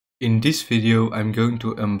In this video I'm going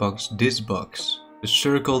to unbox this box, the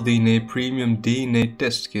Circle DNA Premium DNA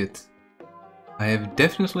Test Kit. I have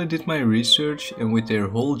definitely did my research, and with their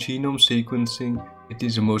whole genome sequencing, it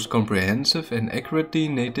is the most comprehensive and accurate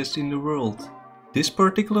DNA test in the world. This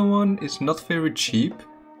particular one is not very cheap,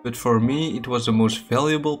 but for me it was the most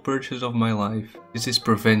valuable purchase of my life. This is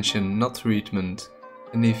prevention, not treatment.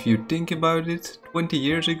 And if you think about it, 20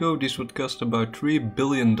 years ago this would cost about $3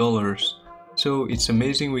 billion. So it's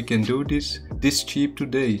amazing we can do this cheap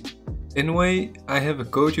today. Anyway, I have a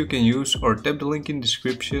code you can use, or tap the link in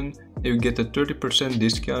description and you get a 30%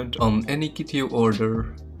 discount on any kit you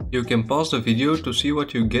order. You can pause the video to see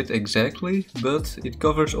what you get exactly, but it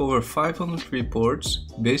covers over 500 reports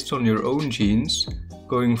based on your own genes,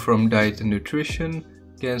 going from diet and nutrition,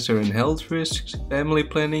 cancer and health risks, family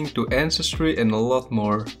planning to ancestry and a lot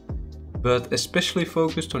more. But especially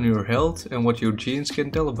focused on your health and what your genes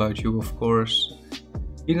can tell about you, of course.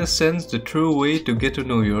 In a sense, the true way to get to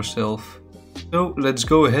know yourself. So let's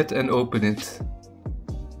go ahead and open it.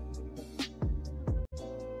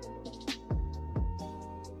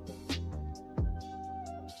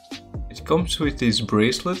 It comes with this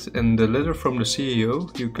bracelet and the letter from the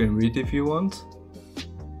CEO, you can read if you want.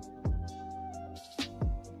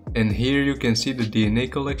 And here you can see the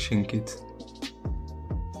DNA collection kit.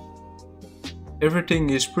 Everything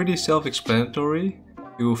is pretty self-explanatory.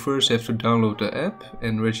 You will first have to download the app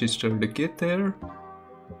and register the kit there.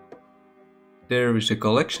 There is a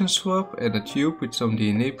collection swab and a tube with some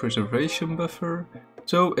DNA preservation buffer.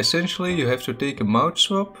 So essentially you have to take a mouth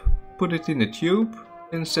swab, put it in a tube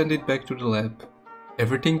and send it back to the lab.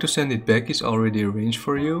 Everything to send it back is already arranged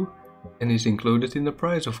for you and is included in the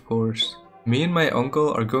price, of course. Me and my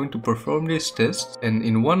uncle are going to perform this test, and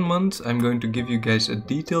in 1 month I'm going to give you guys a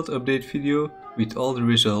detailed update video with all the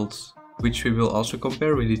results, which we will also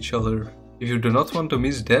compare with each other. If you do not want to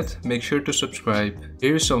miss that, make sure to subscribe.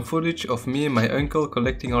 Here is some footage of me and my uncle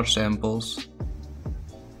collecting our samples.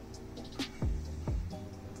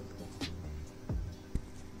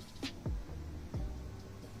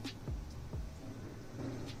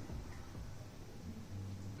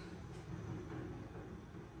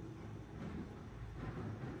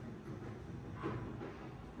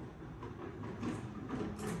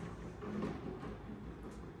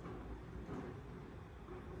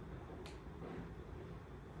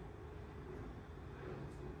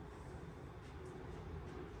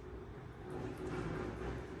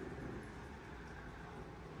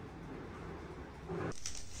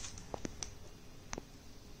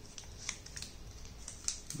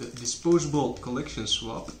 The disposable collection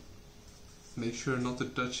swab, make sure not to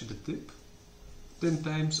touch the tip, 10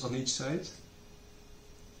 times on each side.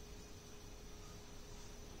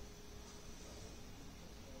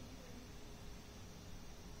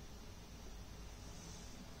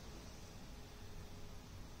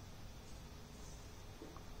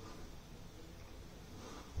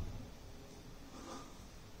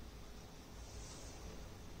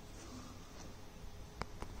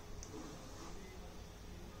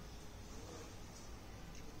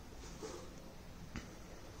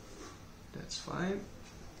 That's fine.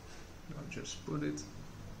 Now just put it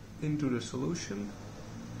into the solution,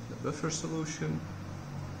 the buffer solution,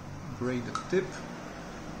 break the tip,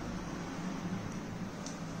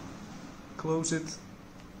 close it,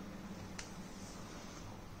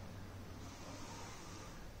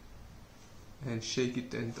 and shake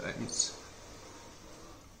it 10 times.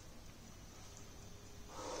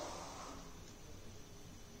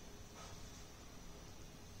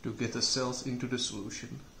 To get the cells into the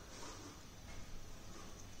solution.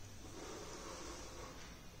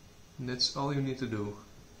 And that's all you need to do.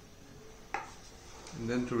 And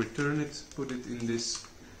then to return it, put it in this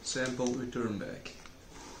sample return bag.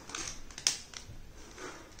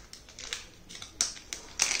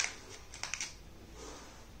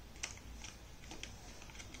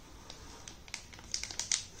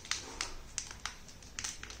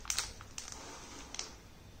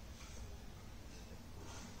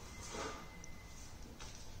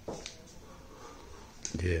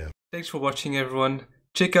 Yeah. Thanks for watching, everyone.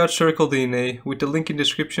 Check out Circle DNA with the link in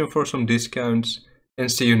description for some discounts,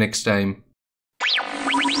 and see you next time.